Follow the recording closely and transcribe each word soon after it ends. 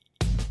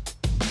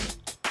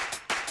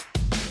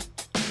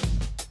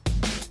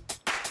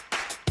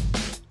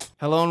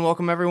Hello and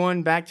welcome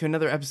everyone back to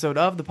another episode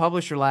of the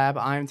Publisher Lab.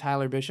 I'm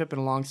Tyler Bishop,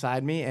 and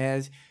alongside me,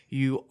 as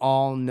you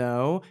all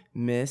know,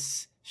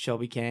 Miss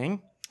Shelby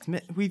Kang.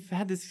 We've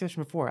had this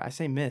discussion before. I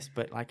say Miss,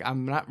 but like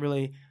I'm not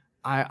really.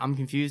 I'm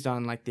confused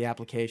on like the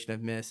application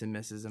of Miss and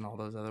Mrs. and all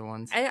those other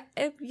ones.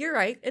 You're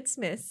right. It's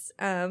Miss.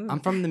 I'm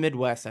from the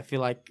Midwest. I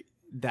feel like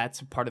that's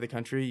a part of the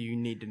country you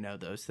need to know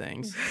those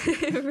things.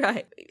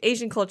 Right.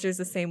 Asian culture is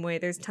the same way.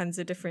 There's tons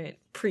of different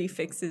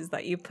prefixes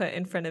that you put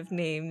in front of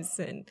names,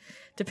 and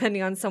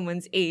depending on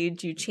someone's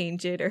age, you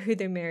change it or who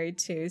they're married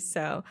to.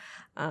 So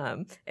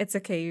it's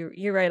okay.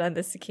 You're right on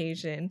this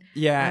occasion.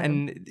 Yeah,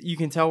 and you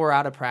can tell we're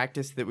out of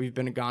practice that we've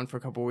been gone for a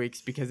couple of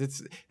weeks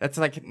because that's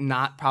like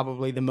not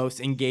probably the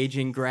most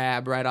engaging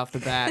grab right off the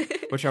bat,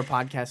 which our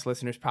podcast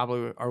listeners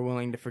probably are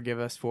willing to forgive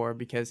us for,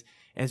 because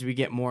as we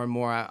get more and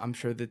more, I'm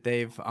sure that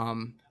they've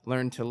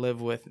learned to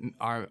live with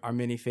our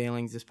many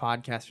failings as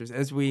podcasters,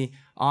 as we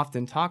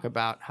often talk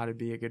about how to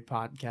be a good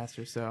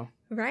podcaster. So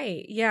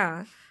right,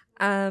 yeah.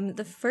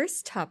 The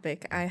first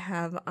topic I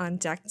have on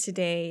deck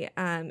today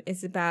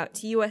is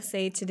about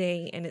USA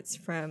Today, and it's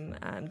from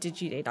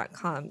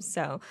digiday.com.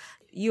 So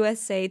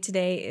USA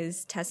Today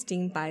is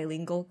testing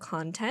bilingual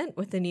content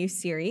with a new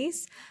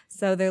series.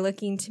 So they're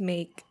looking to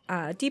make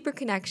deeper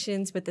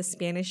connections with the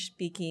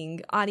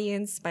Spanish-speaking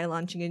audience by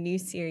launching a new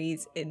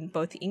series in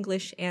both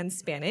English and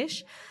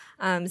Spanish.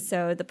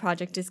 So the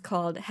project is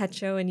called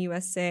Hecho in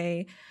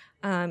USA.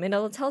 And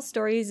it'll tell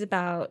stories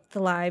about the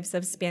lives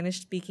of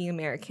Spanish-speaking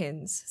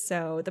Americans.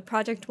 So the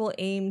project will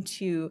aim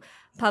to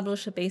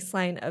publish a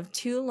baseline of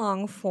 2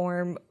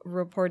 long-form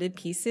reported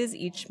pieces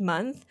each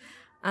month.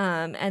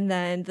 And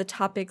then the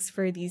topics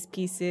for these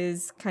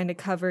pieces kind of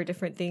cover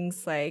different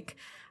things like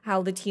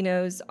how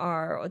Latinos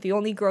are the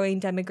only growing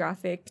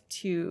demographic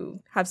to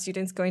have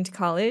students going to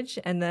college,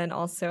 and then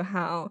also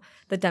how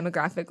the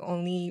demographic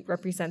only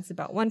represents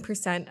about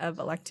 1% of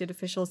elected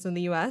officials in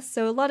the U.S.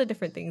 So a lot of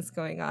different things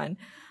going on.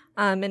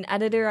 An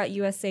editor at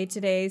USA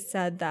Today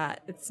said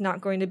that it's not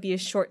going to be a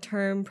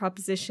short-term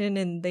proposition,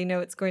 and they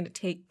know it's going to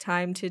take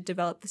time to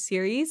develop the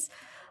series.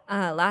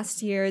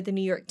 Last year, the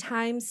New York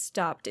Times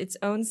stopped its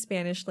own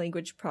Spanish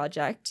language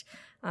project,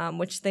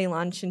 which they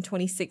launched in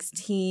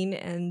 2016,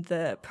 and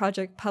the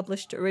project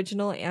published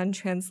original and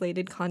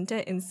translated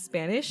content in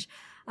Spanish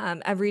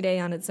every day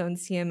on its own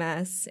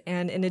CMS.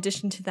 And in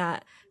addition to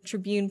that,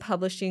 Tribune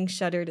Publishing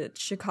shuttered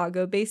its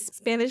Chicago-based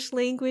Spanish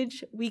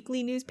language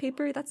weekly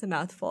newspaper. That's a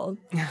mouthful.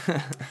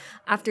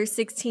 After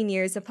 16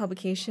 years of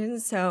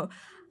publications. So,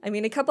 I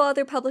mean, a couple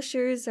other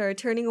publishers are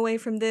turning away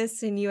from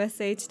this, and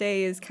USA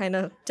Today is kind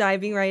of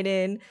diving right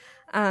in.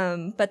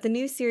 But the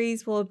new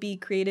series will be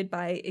created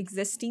by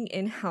existing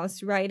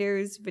in-house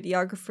writers,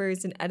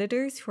 videographers, and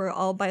editors who are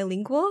all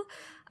bilingual.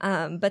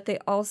 But they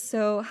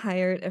also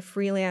hired a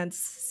freelance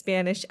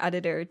Spanish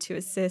editor to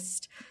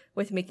assist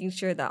with making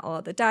sure that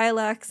all the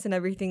dialects and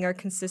everything are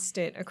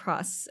consistent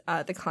across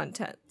the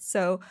content.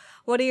 So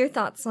what are your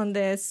thoughts on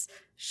this?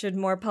 Should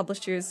more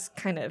publishers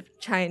kind of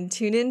try and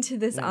tune into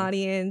this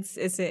audience?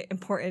 Is it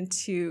important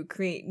to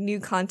create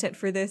new content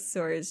for this,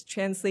 or is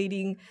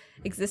translating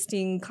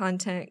existing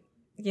content,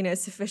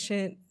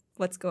 sufficient?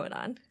 What's going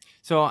on?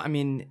 So, I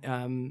mean,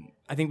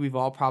 I think we've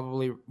all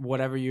probably,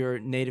 whatever your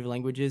native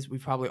language is,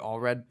 we've probably all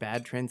read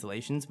bad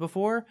translations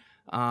before.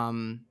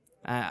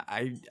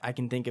 I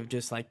can think of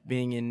just like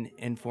being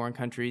in foreign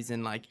countries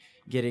and like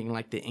getting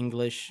like the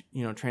English,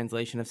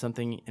 translation of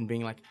something and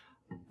being like,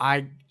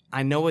 I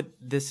know what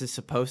this is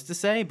supposed to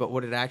say, but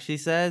what it actually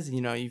says,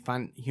 you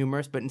find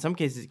humorous, but in some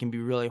cases it can be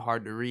really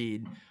hard to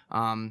read.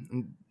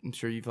 I'm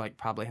sure you've like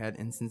probably had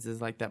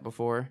instances like that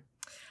before.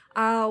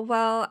 Well,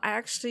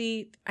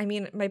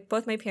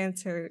 both my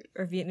parents are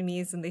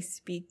Vietnamese, and they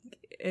speak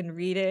and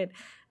read it,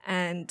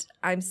 and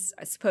I'm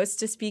supposed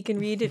to speak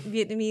and read it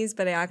Vietnamese,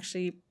 but I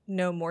actually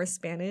know more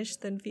Spanish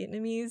than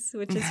Vietnamese,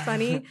 which is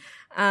funny.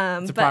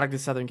 It's a product of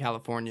Southern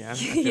California.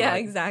 Yeah,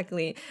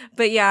 exactly.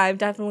 But yeah, I've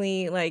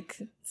definitely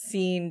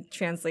seen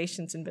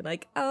translations and been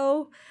like,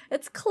 oh,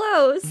 it's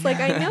close.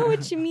 I know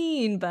what you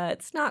mean, but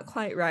it's not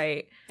quite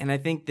right. And I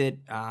think that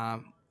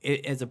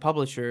as a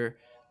publisher,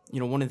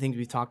 one of the things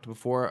we talked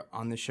before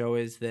on the show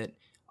is that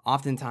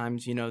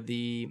oftentimes,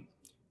 the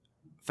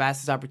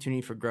fastest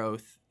opportunity for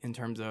growth in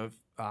terms of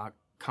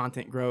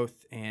content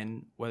growth,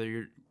 and whether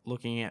you're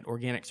looking at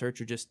organic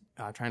search or just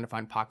trying to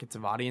find pockets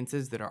of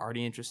audiences that are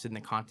already interested in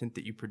the content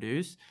that you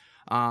produce,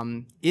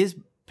 is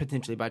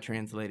potentially by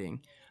translating.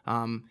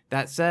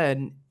 That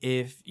said,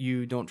 if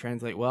you don't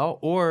translate well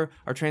or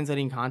are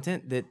translating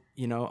content that,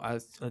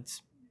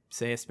 let's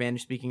say a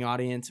Spanish-speaking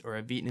audience or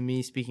a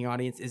Vietnamese-speaking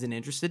audience isn't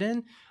interested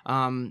in,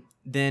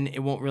 then it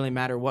won't really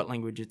matter what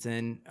language it's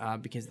in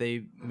because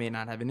they may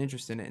not have an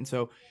interest in it. And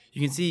so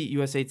you can see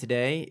USA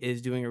Today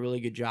is doing a really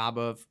good job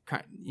of,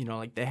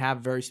 they have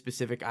very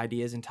specific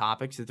ideas and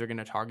topics that they're going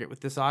to target with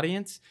this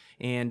audience,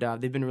 and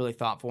they've been really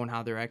thoughtful in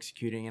how they're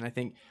executing. And I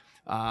think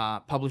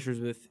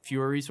publishers with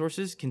fewer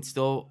resources can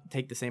still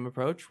take the same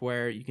approach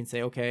where you can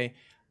say, okay,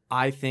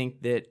 I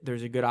think that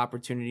there's a good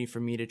opportunity for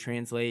me to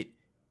translate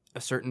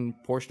a certain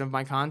portion of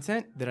my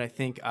content that I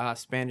think a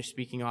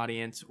Spanish-speaking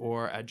audience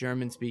or a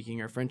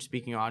German-speaking or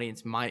French-speaking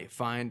audience might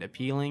find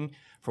appealing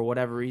for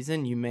whatever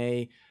reason. You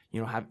may,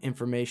 have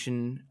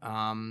information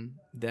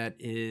that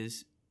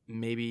is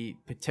maybe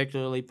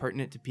particularly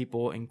pertinent to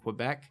people in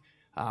Quebec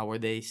where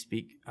they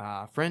speak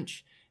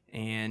French,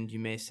 and you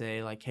may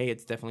say like, hey,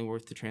 it's definitely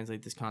worth to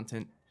translate this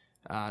content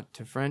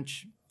to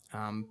French.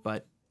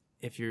 But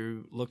if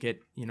you look at,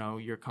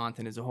 your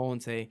content as a whole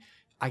and say,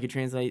 I could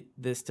translate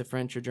this to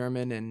French or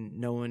German, and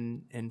no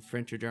one in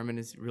French or German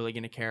is really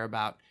going to care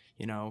about,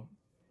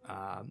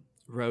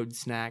 road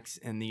snacks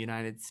in the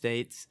United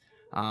States,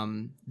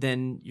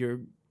 then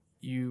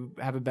you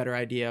have a better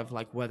idea of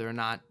like whether or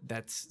not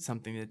that's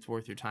something that's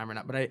worth your time or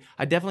not. But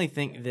I definitely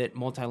think that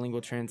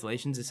multilingual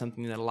translations is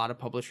something that a lot of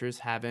publishers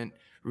haven't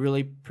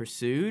really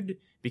pursued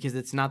because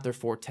it's not their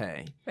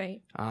forte.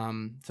 Right.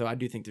 So I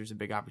do think there's a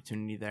big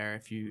opportunity there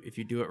if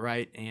you do it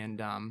right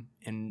and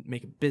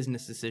make a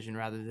business decision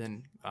rather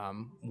than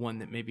one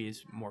that maybe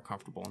is more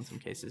comfortable in some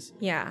cases.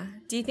 Yeah.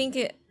 Do you think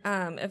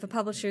if a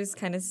publisher is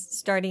kind of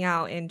starting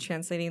out in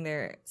translating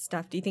their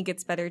stuff, do you think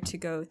it's better to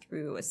go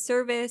through a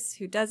service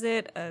who does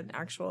it, an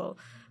actual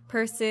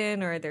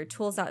person, or are there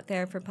tools out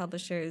there for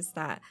publishers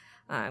that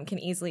can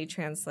easily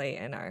translate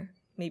and are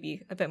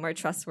maybe a bit more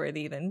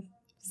trustworthy than,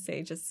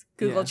 say, just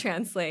Google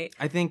Translate?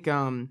 I think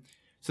so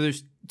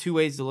there's two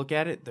ways to look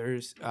at it.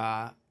 There's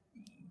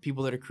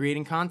people that are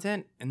creating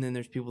content, and then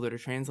there's people that are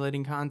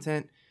translating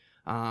content.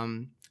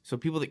 So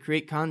people that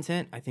create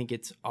content, I think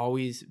it's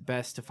always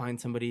best to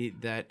find somebody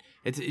that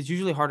it's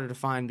usually harder to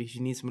find because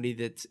you need somebody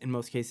that's in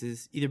most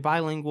cases either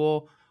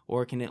bilingual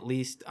or can at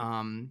least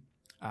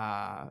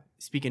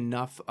speak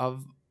enough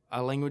of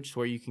a language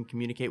where you can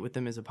communicate with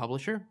them as a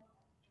publisher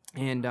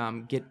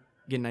and get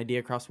an idea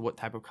across what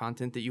type of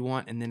content that you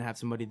want, and then have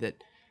somebody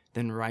that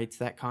then writes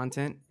that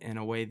content in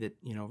a way that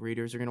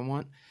readers are going to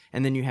want.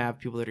 And then you have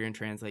people that are going to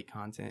translate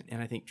content.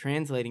 And I think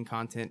translating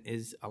content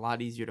is a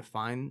lot easier to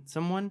find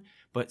someone,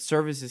 but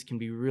services can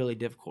be really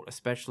difficult,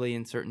 especially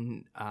in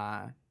certain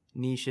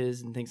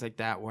niches and things like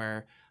that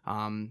where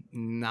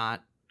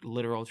not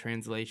literal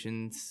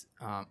translations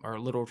or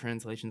literal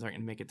translations aren't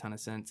going to make a ton of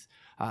sense.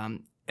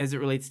 As it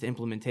relates to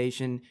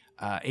implementation,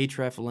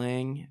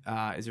 href-lang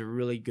is a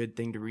really good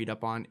thing to read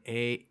up on.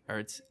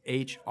 It's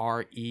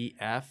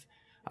HREF.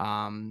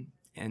 And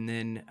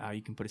then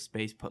you can put a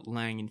space, put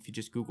lang, and if you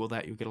just Google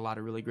that, you'll get a lot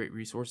of really great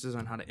resources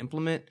on how to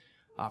implement.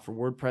 For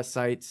WordPress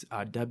sites,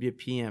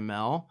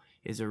 WPML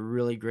is a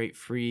really great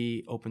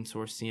free open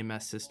source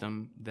CMS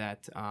system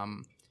that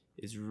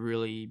is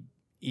really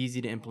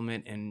easy to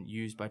implement and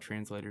used by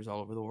translators all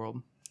over the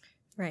world.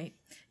 Right.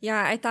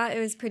 Yeah, I thought it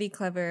was pretty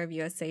clever of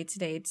USA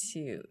Today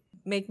to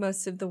make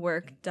most of the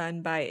work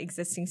done by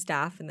existing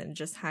staff and then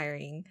just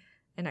hiring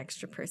an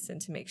extra person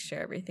to make sure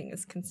everything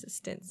is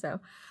consistent. So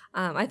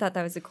I thought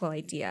that was a cool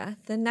idea.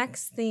 The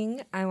next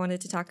thing I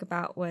wanted to talk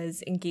about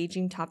was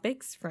engaging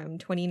topics from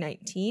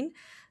 2019.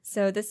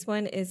 So this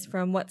one is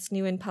from What's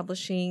New in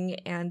Publishing,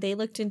 and they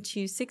looked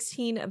into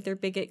 16 of their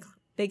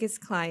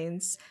biggest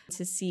clients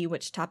to see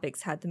which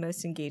topics had the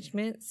most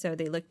engagement. So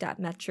they looked at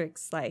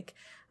metrics like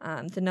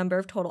the number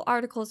of total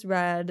articles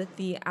read,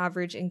 the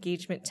average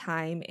engagement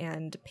time,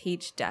 and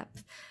page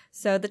depth.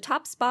 So the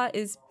top spot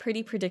is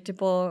pretty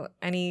predictable.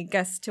 Any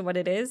guess to what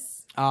it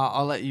is?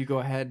 I'll let you go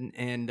ahead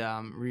and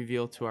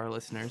reveal to our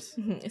listeners.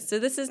 So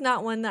this is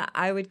not one that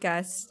I would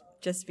guess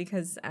just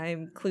because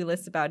I'm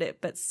clueless about it,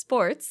 but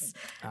sports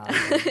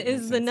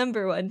is the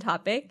number one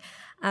topic.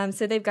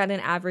 So they've got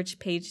an average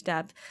page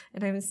depth,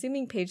 and I'm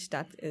assuming page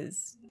depth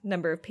is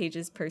number of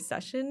pages per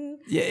session.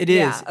 Yeah, it is.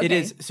 Yeah, okay. It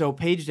is. So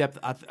page depth,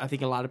 I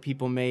think a lot of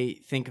people may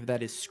think of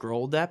that as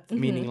scroll depth,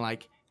 meaning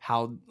like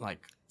how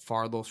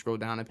far they'll scroll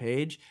down a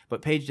page.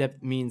 But page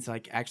depth means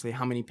like actually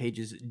how many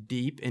pages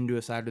deep into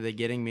a site are they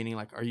getting, meaning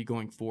like are you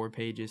going 4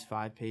 pages,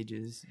 5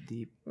 pages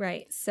deep?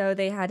 Right. So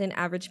they had an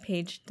average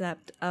page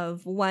depth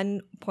of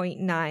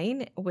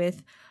 1.9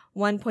 with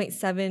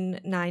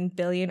 1.79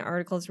 billion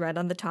articles read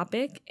on the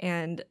topic,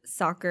 and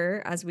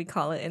soccer, as we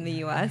call it in the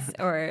U.S.,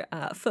 or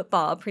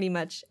football, pretty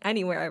much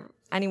anywhere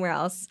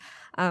else,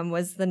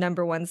 was the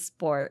number one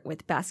sport,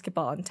 with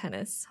basketball and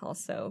tennis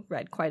also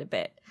read quite a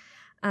bit.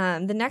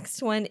 The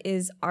next one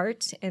is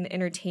art and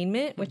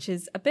entertainment, which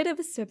is a bit of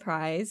a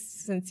surprise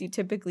since you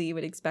typically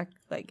would expect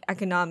like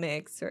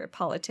economics or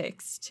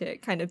politics to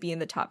kind of be in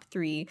the top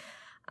 3.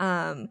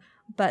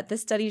 But the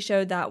study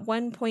showed that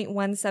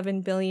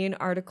 1.17 billion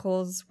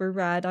articles were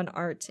read on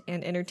art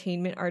and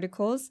entertainment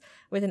articles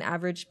with an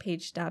average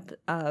page depth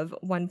of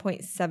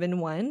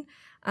 1.71.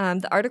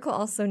 The article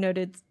also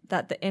noted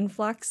that the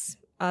influx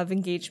of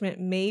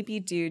engagement may be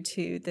due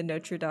to the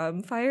Notre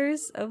Dame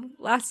fires of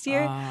last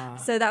year.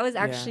 So that was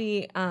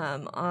actually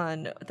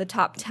on the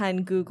top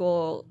 10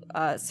 Google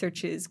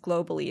searches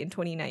globally in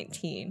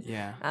 2019.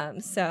 Yeah.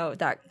 So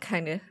that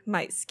kind of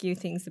might skew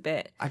things a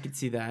bit. I could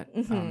see that.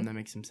 That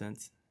makes some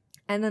sense.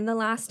 And then the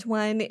last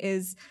one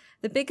is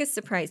the biggest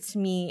surprise to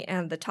me,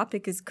 and the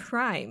topic is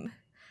crime,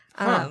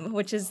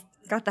 which is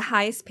got the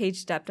highest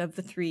page depth of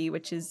the 3,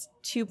 which is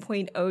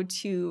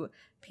 2.02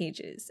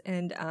 pages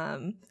and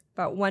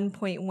about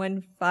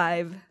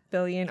 1.15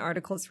 billion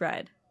articles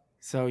read.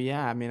 So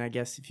yeah, I mean, I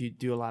guess if you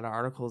do a lot of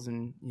articles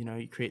and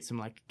you create some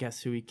like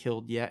guess who he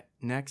killed yet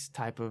next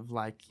type of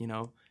like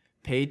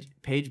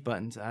page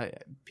buttons,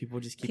 people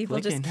just keep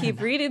People clicking. just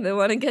keep reading. They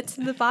want to get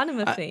to the bottom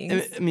of things.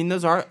 I mean,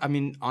 those are. I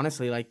mean,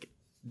 honestly, like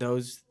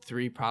those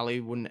three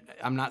probably wouldn't.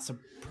 I'm not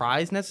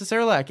surprised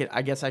necessarily.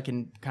 I guess I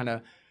can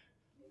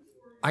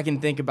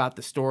think about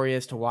the story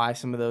as to why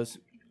some of those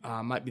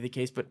might be the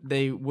case, but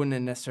they wouldn't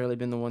have necessarily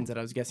been the ones that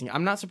I was guessing.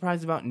 I'm not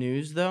surprised about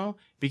news, though,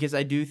 because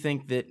I do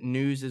think that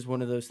news is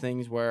one of those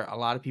things where a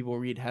lot of people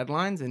read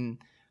headlines and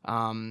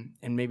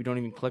maybe don't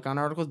even click on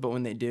articles, but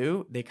when they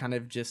do, they kind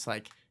of just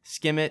like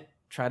skim it,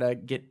 try to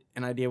get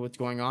an idea what's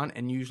going on,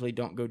 and usually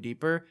don't go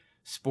deeper.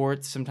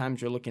 Sports,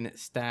 sometimes you're looking at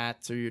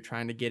stats or you're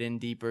trying to get in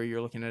deeper.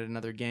 You're looking at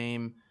another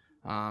game.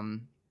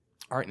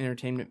 Art and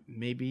entertainment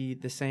may be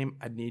the same.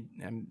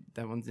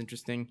 That one's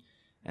interesting.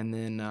 And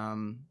then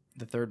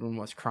the third one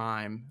was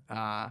crime.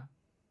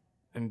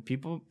 And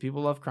people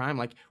love crime.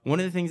 Like one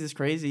of the things that's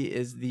crazy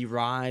is the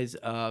rise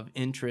of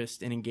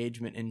interest and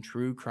engagement in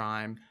true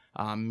crime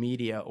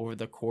media over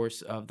the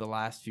course of the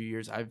last few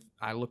years.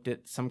 I looked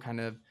at some kind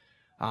of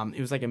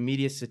it was like a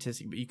media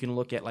statistic, but you can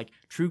look at like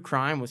true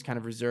crime was kind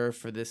of reserved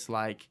for this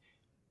like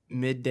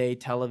midday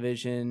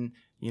television,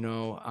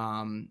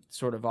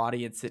 sort of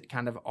audience that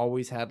kind of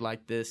always had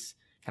like this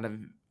kind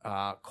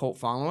of cult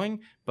following,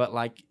 but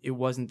like it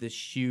wasn't this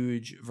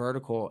huge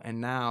vertical. And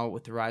now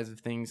with the rise of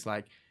things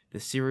like the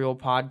Serial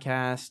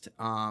podcast,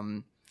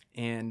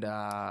 and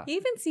you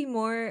even see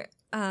more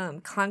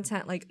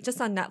content like just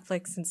on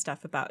Netflix and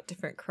stuff about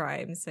different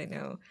crimes. I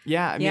know.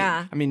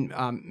 Yeah, I mean,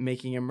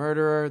 Making a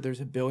Murderer.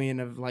 There's a billion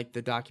of like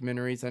the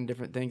documentaries on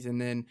different things, and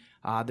then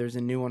there's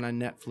a new one on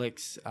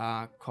Netflix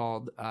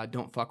called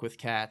 "Don't Fuck with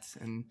Cats,"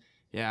 and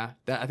yeah,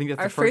 I think that's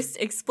our the first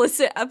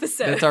explicit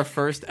episode. That's our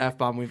first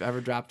F-bomb we've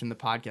ever dropped in the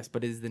podcast,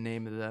 but it is the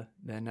name of the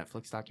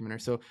Netflix documentary.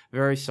 So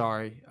very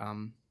sorry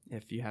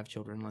if you have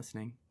children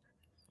listening.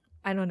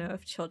 I don't know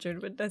if children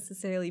would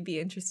necessarily be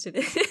interested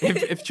in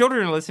it. If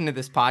children are listening to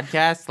this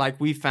podcast, like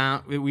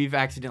we've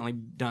accidentally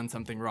done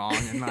something wrong,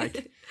 and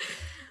like,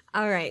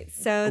 all right,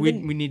 so we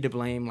need to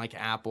blame like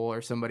Apple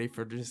or somebody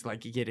for just like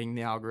getting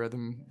the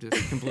algorithm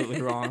just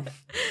completely wrong.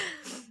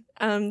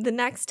 The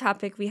next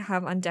topic we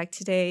have on deck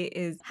today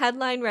is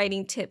headline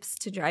writing tips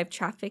to drive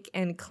traffic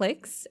and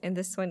clicks, and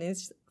this one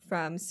is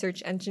from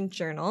Search Engine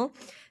Journal.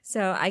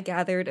 So I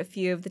gathered a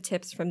few of the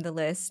tips from the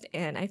list,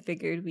 and I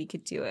figured we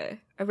could do a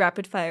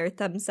rapid fire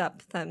thumbs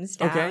up, thumbs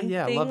down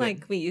thing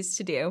like we used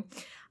to do.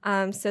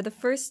 So the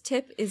first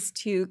tip is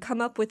to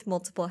come up with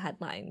multiple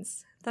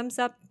headlines. Thumbs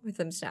up or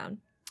thumbs down?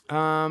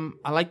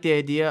 I like the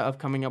idea of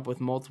coming up with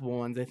multiple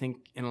ones. I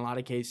think in a lot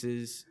of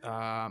cases,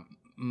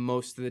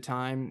 most of the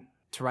time,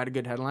 to write a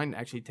good headline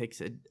actually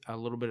takes a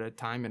little bit of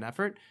time and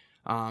effort.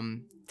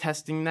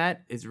 Testing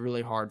that is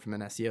really hard from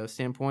an SEO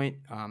standpoint.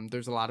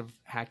 There's a lot of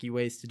hacky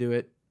ways to do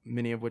it,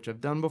 many of which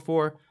I've done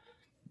before.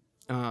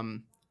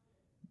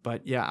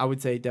 But yeah, I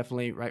would say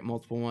definitely write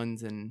multiple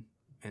ones and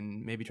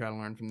maybe try to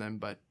learn from them,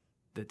 but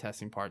the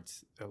testing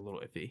part's a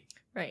little iffy.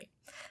 Right.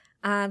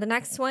 The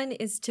next one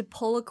is to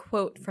pull a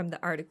quote from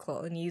the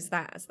article and use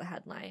that as the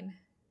headline.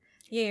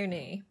 Yay or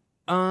nay?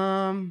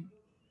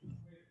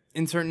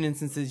 In certain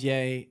instances,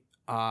 yay.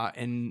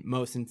 In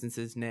most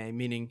instances, nay,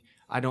 meaning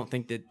I don't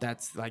think that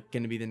that's like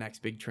going to be the next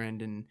big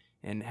trend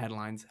in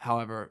headlines.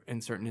 However, in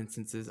certain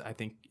instances, I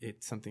think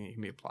it's something that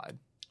can be applied.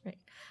 Right.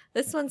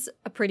 This one's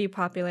a pretty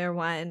popular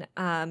one.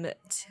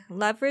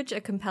 Leverage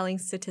a compelling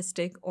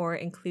statistic or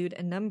include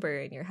a number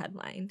in your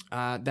headline.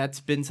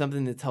 That's been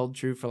something that's held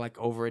true for like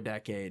over a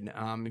decade.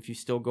 If you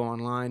still go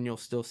online, you'll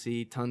still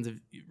see tons of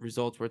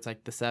results where it's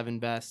like the 7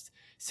 best,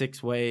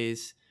 6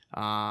 ways,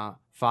 5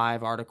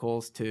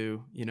 articles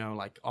to,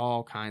 like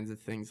all kinds of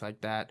things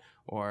like that,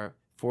 or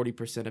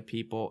 40% of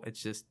people.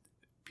 It's just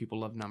people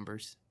love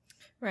numbers.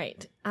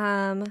 Right.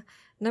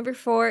 Number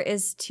 4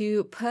 is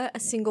to put a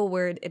single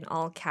word in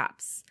all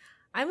caps.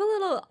 I'm a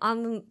little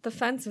on the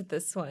fence with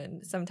this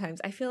one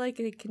sometimes. I feel like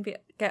it can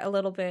get a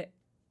little bit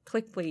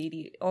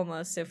clickbaity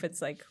almost if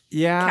it's like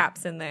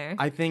caps in there.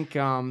 I think,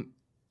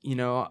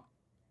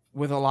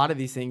 with a lot of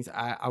these things,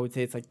 I would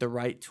say it's like the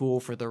right tool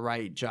for the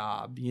right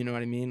job. You know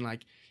what I mean?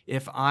 Like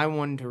if I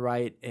wanted to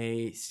write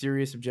a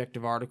serious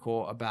objective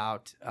article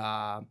about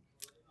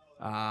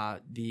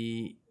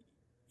the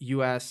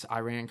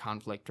U.S.-Iran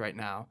conflict right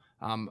now,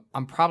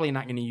 I'm probably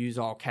not going to use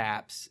all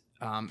caps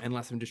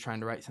unless I'm just trying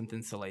to write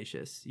something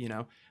salacious,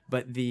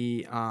 But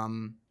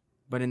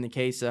but in the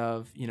case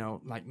of,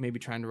 like maybe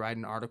trying to write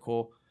an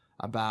article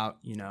about,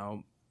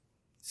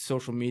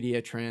 social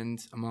media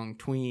trends among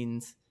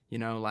tweens,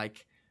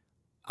 like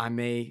I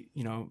may,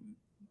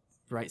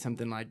 write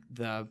something like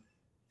the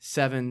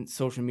 7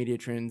 social media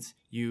trends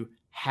you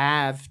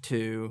have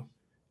to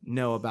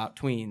know about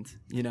tweens,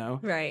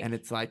 Right. And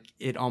it's like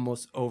it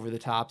almost over the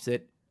tops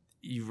it.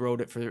 You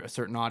wrote it for a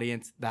certain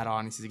audience. That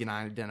audience is going to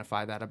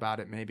identify that about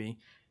it maybe.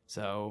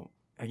 So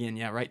again,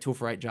 right tool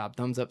for right job.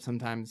 Thumbs up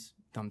sometimes,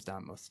 thumbs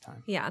down most of the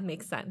time. Yeah,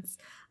 makes sense.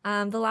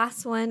 The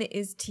last one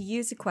is to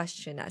use a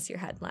question as your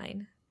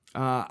headline.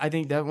 I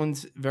think that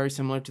one's very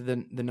similar to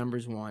the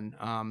numbers one.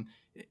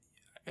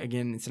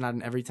 Again, it's not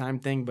an every time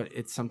thing, but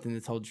it's something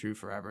that's held true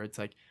forever. It's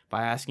like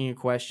by asking a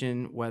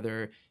question,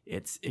 whether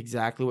it's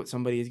exactly what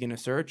somebody is going to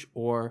search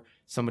or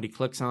somebody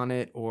clicks on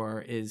it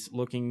or is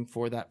looking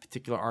for that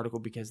particular article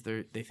because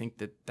they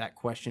think that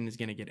question is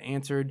going to get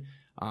answered.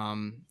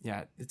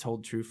 It's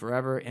held true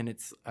forever, and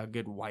it's a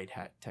good white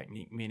hat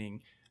technique,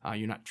 meaning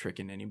you're not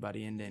tricking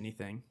anybody into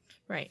anything.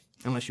 Right.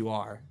 Unless you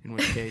are, in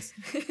which case,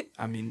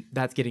 I mean,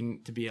 that's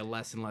getting to be a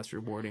less and less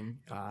rewarding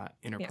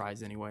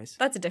enterprise anyways.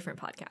 That's a different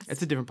podcast.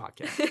 It's a different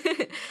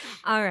podcast.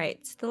 All right.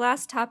 The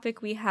last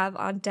topic we have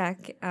on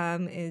deck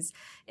is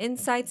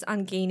insights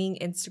on gaining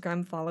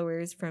Instagram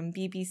followers from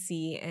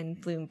BBC and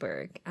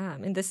Bloomberg.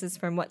 And this is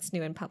from What's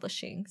New in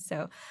Publishing.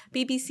 So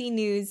BBC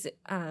News,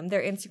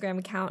 their Instagram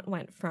account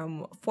went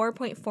from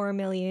 4.4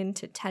 million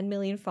to 10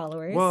 million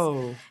followers.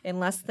 Whoa. In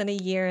less than a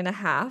year and a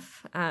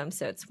half.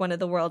 So it's one of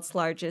the world's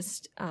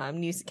largest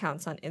news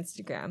accounts on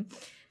Instagram.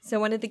 So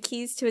one of the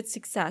keys to its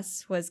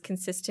success was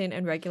consistent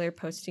and regular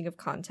posting of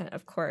content,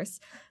 of course.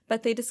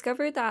 But they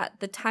discovered that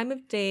the time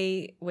of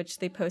day which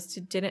they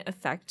posted didn't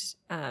affect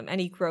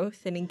any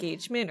growth in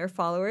engagement or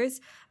followers.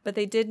 But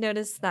they did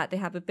notice that they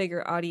have a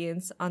bigger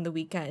audience on the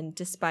weekend,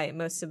 despite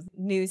most of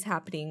news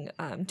happening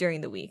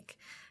during the week.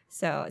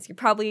 So as you're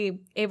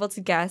probably able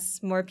to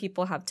guess, more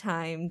people have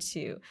time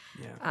to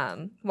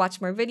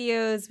watch more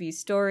videos, view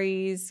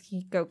stories,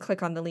 go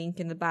click on the link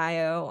in the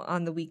bio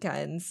on the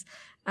weekends.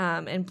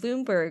 And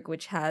Bloomberg,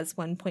 which has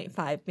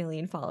 1.5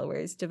 million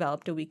followers,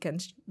 developed a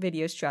weekend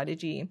video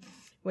strategy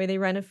where they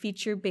run a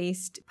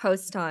feature-based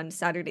post on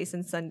Saturdays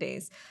and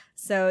Sundays.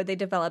 So they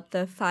developed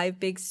the 5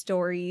 Big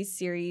Stories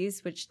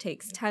series, which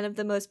takes 10 of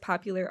the most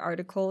popular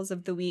articles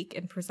of the week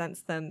and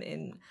presents them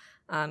in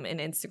an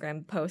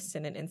Instagram post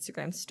and an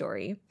Instagram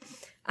story.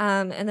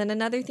 And then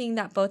another thing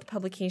that both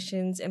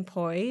publications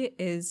employ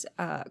is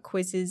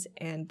quizzes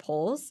and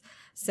polls.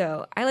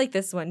 So I like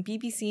this one.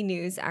 BBC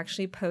News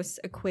actually posts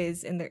a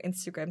quiz in their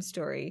Instagram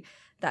story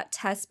that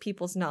tests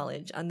people's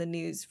knowledge on the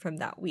news from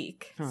that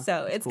week.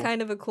 So it's cool.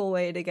 Kind of a cool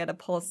way to get a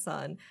pulse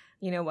on,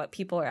 what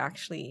people are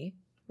actually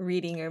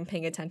reading or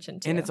paying attention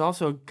to. And it's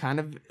also kind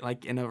of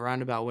like in a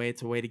roundabout way,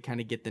 it's a way to kind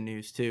of get the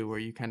news too, where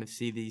you kind of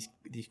see these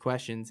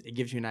questions. It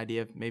gives you an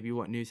idea of maybe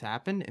what news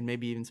happened and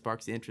maybe even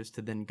sparks the interest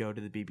to then go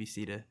to the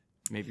BBC to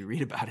maybe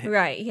read about it.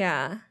 Right,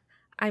 yeah.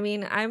 I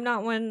mean, I'm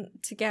not one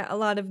to get a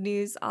lot of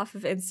news off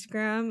of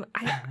Instagram.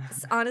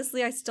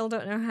 Honestly, I still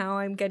don't know how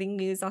I'm getting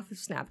news off of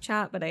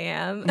Snapchat, but I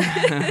am.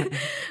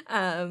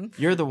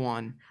 You're the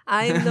one.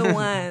 I'm the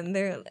one.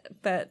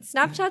 But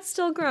Snapchat's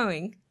still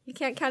growing. You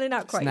can't count it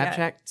out quite yet.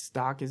 Snapchat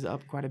stock is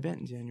up quite a bit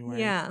in January.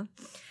 Yeah.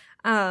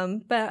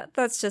 But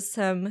that's just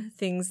some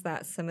things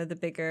that some of the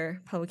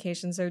bigger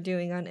publications are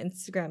doing on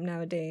Instagram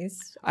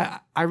nowadays.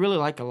 I really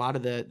like a lot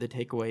of the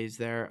takeaways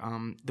there.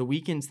 The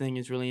weekends thing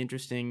is really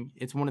interesting.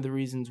 It's one of the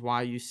reasons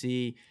why you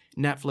see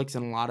Netflix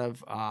and a lot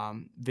of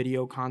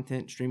video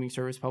content streaming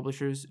service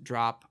publishers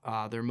drop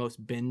their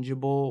most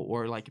bingeable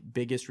or like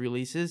biggest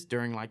releases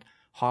during like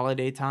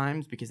holiday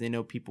times because they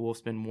know people will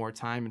spend more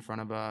time in front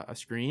of a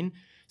screen.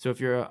 So if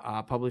you're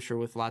a publisher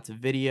with lots of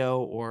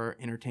video or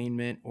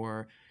entertainment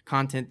or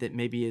content that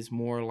maybe is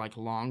more like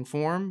long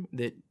form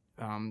that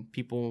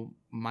people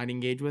might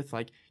engage with,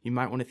 like you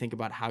might want to think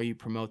about how you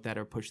promote that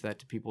or push that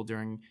to people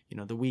during,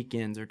 the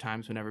weekends or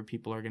times whenever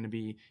people are going to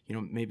be,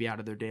 maybe out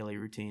of their daily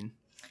routine.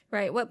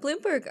 Right. What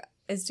Bloomberg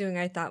is doing,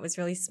 I thought, was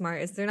really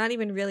smart is they're not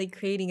even really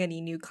creating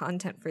any new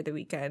content for the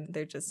weekend.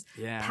 They're just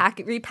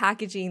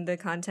repackaging the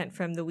content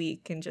from the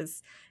week and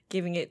just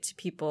giving it to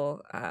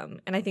people.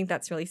 And I think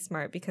that's really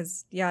smart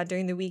because,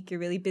 during the week you're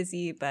really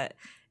busy, but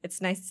it's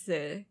nice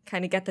to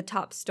kind of get the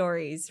top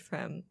stories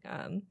from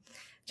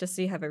just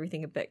so you have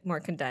everything a bit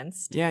more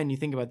condensed. Yeah, and you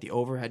think about the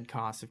overhead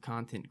costs of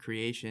content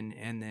creation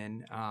and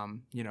then,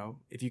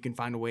 if you can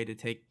find a way to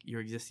take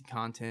your existing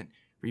content,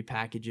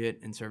 repackage it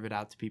and serve it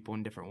out to people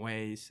in different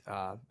ways.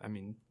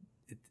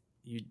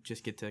 You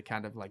just get to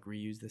kind of like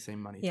reuse the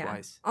same money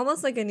twice.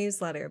 Almost like a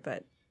newsletter,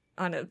 but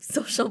on a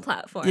social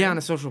platform. Yeah, on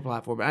a social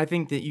platform. But I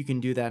think that you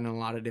can do that in a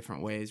lot of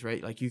different ways,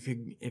 right? Like you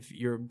could, if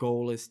your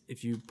goal is,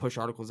 if you push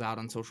articles out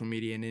on social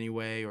media in any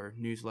way or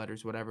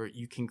newsletters, whatever,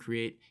 you can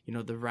create,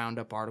 the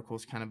roundup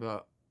articles, kind of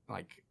a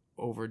like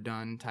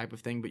overdone type of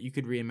thing. But you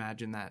could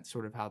reimagine that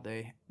sort of how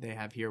they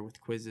have here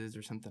with quizzes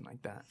or something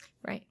like that.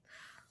 Right.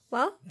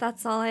 Well,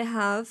 that's all I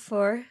have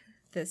for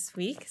this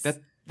week.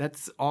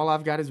 That's all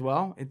I've got as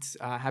well. It's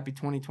happy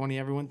 2020,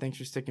 everyone. Thanks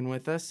for sticking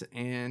with us.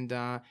 And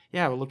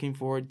we're looking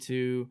forward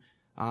to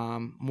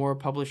more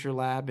Publisher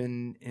Lab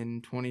in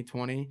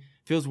 2020.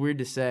 Feels weird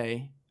to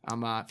say.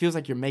 Feels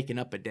like you're making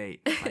up a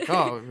date. Like,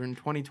 we're in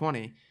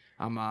 2020.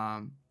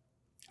 I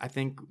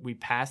think we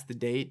passed the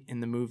date in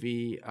the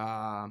movie.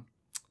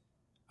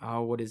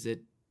 What is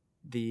it?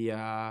 The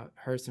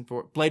Harrison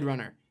Ford Blade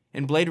Runner.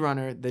 in Blade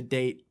Runner, the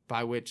date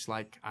by which,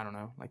 like, I don't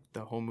know, like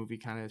the whole movie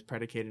kind of is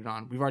predicated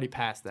on, we've already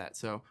passed that.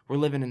 So we're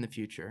living in the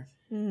future.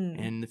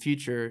 And the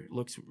future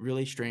looks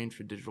really strange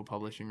for digital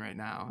publishing right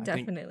now.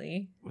 Definitely. I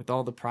think with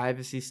all the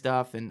privacy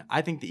stuff, and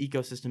I think the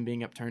ecosystem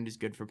being upturned is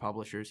good for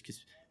publishers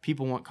because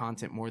people want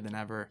content more than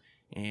ever.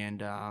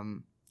 And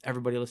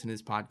everybody listening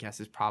to this podcast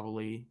is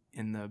probably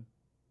in the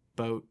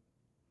boat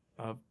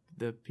of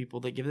the people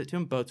that give it to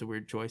them. Boat's a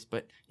weird choice,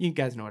 but you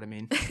guys know what I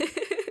mean.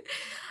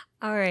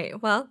 All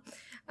right. Well,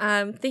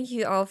 thank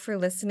you all for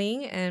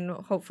listening, and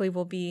hopefully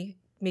we'll be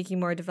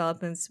making more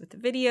developments with the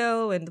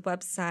video and the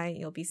website.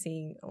 You'll be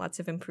seeing lots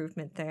of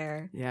improvement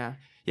there.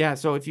 Yeah.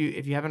 So if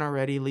you haven't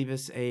already, leave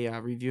us a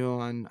review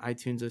on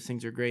iTunes. Those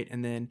things are great.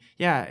 And then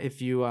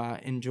if you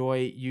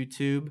enjoy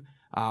YouTube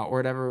or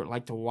whatever,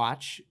 like to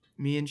watch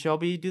me and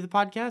Shelby do the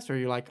podcast, or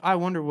you're like, I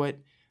wonder what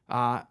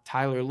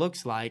Tyler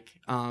looks like,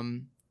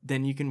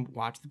 then you can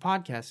watch the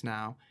podcast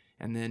now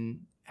and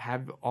then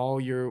have all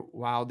your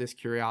wildest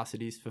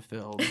curiosities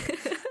fulfilled.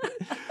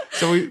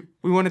 So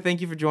we want to thank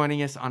you for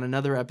joining us on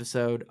another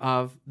episode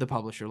of The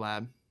Publisher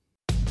Lab.